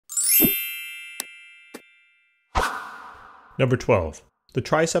Number 12. The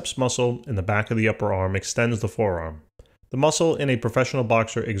triceps muscle in the back of the upper arm extends the forearm. The muscle in a professional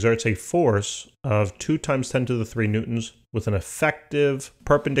boxer exerts a force of 2 × 10⁻³ newtons with an effective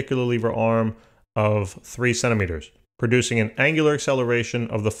perpendicular lever arm of 3 centimeters, producing an angular acceleration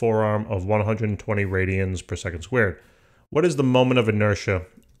of the forearm of 120 radians per second squared. What is the moment of inertia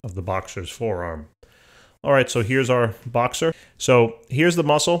of the boxer's forearm? All right, so here's our boxer. So here's the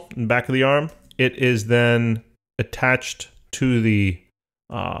muscle in the back of the arm. It is then attached to the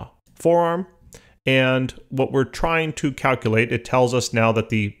forearm. And what we're trying to calculate, it tells us now that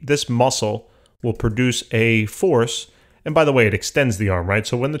this muscle will produce a force. And by the way, it extends the arm, right?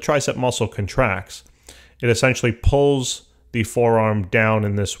 So when the tricep muscle contracts, it essentially pulls the forearm down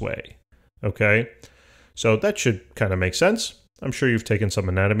in this way, okay? So that should kind of make sense. I'm sure you've taken some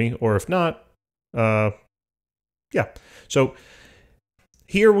anatomy, or if not, yeah. So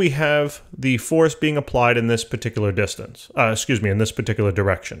here we have the force being applied in this particular distance, in this particular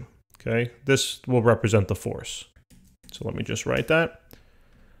direction. Okay, this will represent the force. So let me just write that.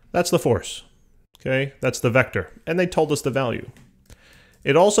 That's the force. Okay, that's the vector. And they told us the value.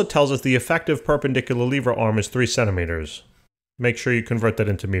 It also tells us the effective perpendicular lever arm is 3 centimeters. Make sure you convert that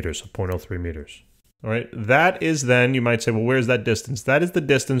into meters, so 0.03 meters. All right, that is then, you might say, well, where's that distance? That is the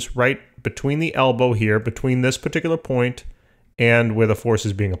distance right between the elbow here, between this particular point and where the force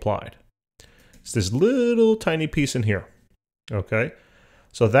is being applied. It's this little tiny piece in here. Okay.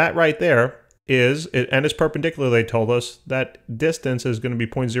 So that right there is, and it's perpendicular, they told us, that distance is going to be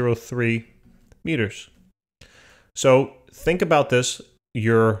 0.03 meters. So think about this.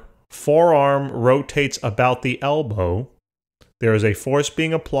 Your forearm rotates about the elbow. There is a force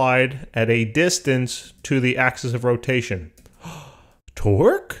being applied at a distance to the axis of rotation.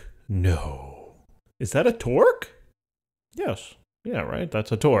 Torque? No. Is that a torque? Yes. Yeah, right.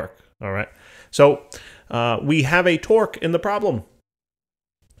 That's a torque. All right. So we have a torque in the problem.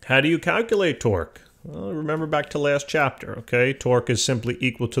 How do you calculate torque? Well, remember back to last chapter, okay? Torque is simply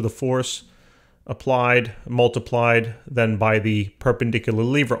equal to the force applied, multiplied, then by the perpendicular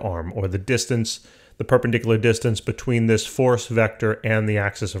lever arm, or the distance, the perpendicular distance between this force vector and the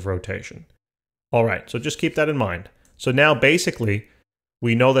axis of rotation. All right, so just keep that in mind. So now basically,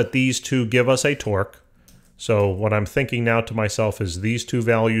 we know that these two give us a torque. So what I'm thinking now to myself is these two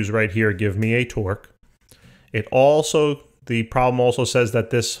values right here give me a torque. The problem also says that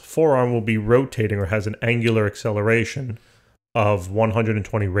this forearm will be rotating or has an angular acceleration of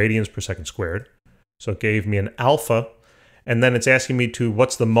 120 radians per second squared. So it gave me an alpha. And then it's asking me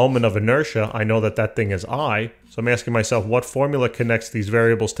what's the moment of inertia? I know that that thing is I. So I'm asking myself what formula connects these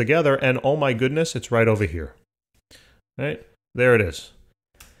variables together. And oh my goodness, it's right over here. All right, there it is.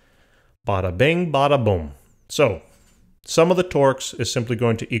 Bada bing, bada boom. So sum of the torques is simply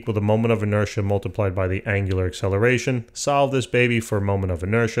going to equal the moment of inertia multiplied by the angular acceleration. Solve this baby for moment of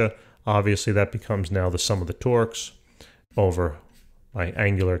inertia. Obviously, that becomes now the sum of the torques over my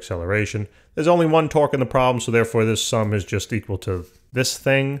angular acceleration. There's only one torque in the problem, so therefore this sum is just equal to this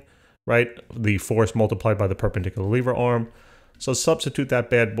thing, right? The force multiplied by the perpendicular lever arm. So substitute that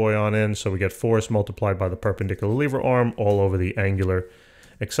bad boy on in, so we get force multiplied by the perpendicular lever arm all over the angular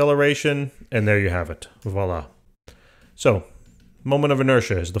acceleration, and there you have it. Voila. So, moment of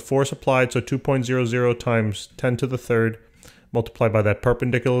inertia is the force applied, so 2.00 times 10 to the third, multiplied by that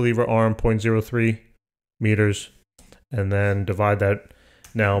perpendicular lever arm, 0.03 meters, and then divide that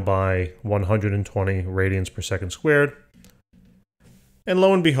now by 120 radians per second squared. And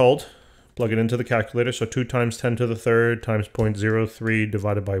lo and behold, plug it into the calculator, so 2 times 10 to the third times 0.03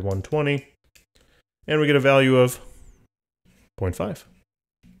 divided by 120, and we get a value of 0.5.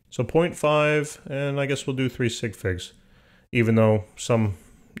 So 0.5, and I guess we'll do 3 sig figs. Even though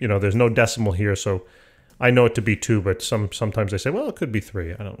there's no decimal here, so I know it to be 2, but sometimes they say, well, it could be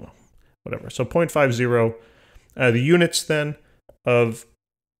 3. I don't know. Whatever. So 0.50. The units then of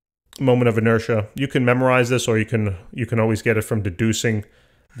moment of inertia, you can memorize this, or you can always get it from deducing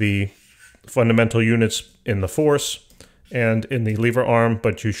the fundamental units in the force and in the lever arm,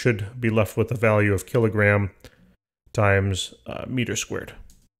 but you should be left with the value of kilogram times meter squared.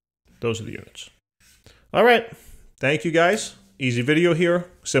 Those are the units. All right. Thank you, guys. Easy video here.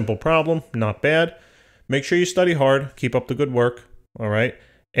 Simple problem. Not bad. Make sure you study hard. Keep up the good work. All right.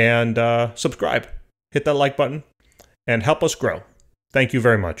 And subscribe. Hit that like button and help us grow. Thank you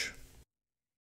very much.